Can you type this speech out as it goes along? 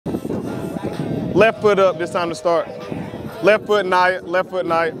Left foot up, this time to start. Left foot night, left foot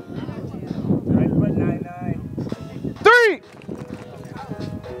night. Right foot 9-9. 3,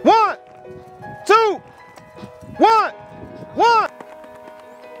 1, 2, 1, 1.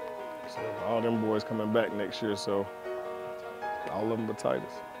 So all them boys coming back next year, so all of them the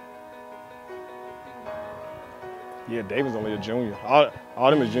tightest. Yeah, David's only a junior. All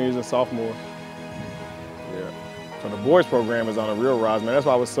them is juniors and sophomores. Yeah. So the boys program is on a real rise, man. That's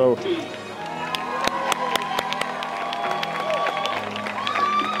why I was so.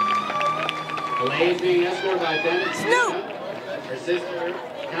 Blaze being escorted by Bennett Snoop. Her sister,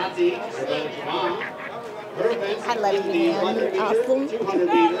 Kati, her brother Jamal. I love you, man. You're awesome. 200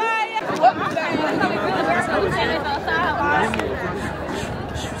 meters.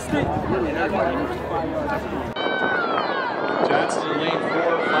 Johnson in lane 4,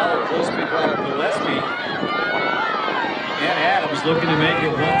 followed closely by Gillespie. And Adams looking to make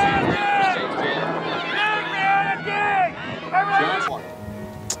it 1-2.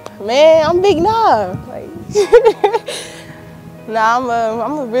 Man, I'm Big Nah. Like, nah,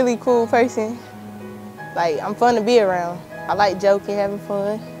 I'm a really cool person. Like, I'm fun to be around. I like joking, having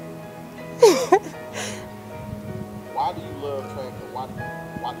fun. Why do you love track and why do you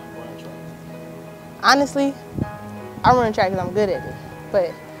run track? Honestly, I run track because I'm good at it.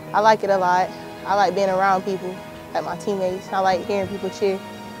 But I like it a lot. I like being around people, like my teammates. I like hearing people cheer,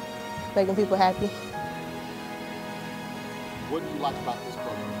 making people happy. What do you like about this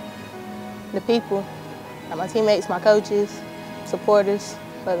program? The people, like my teammates, my coaches, supporters,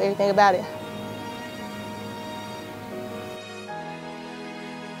 love everything about it.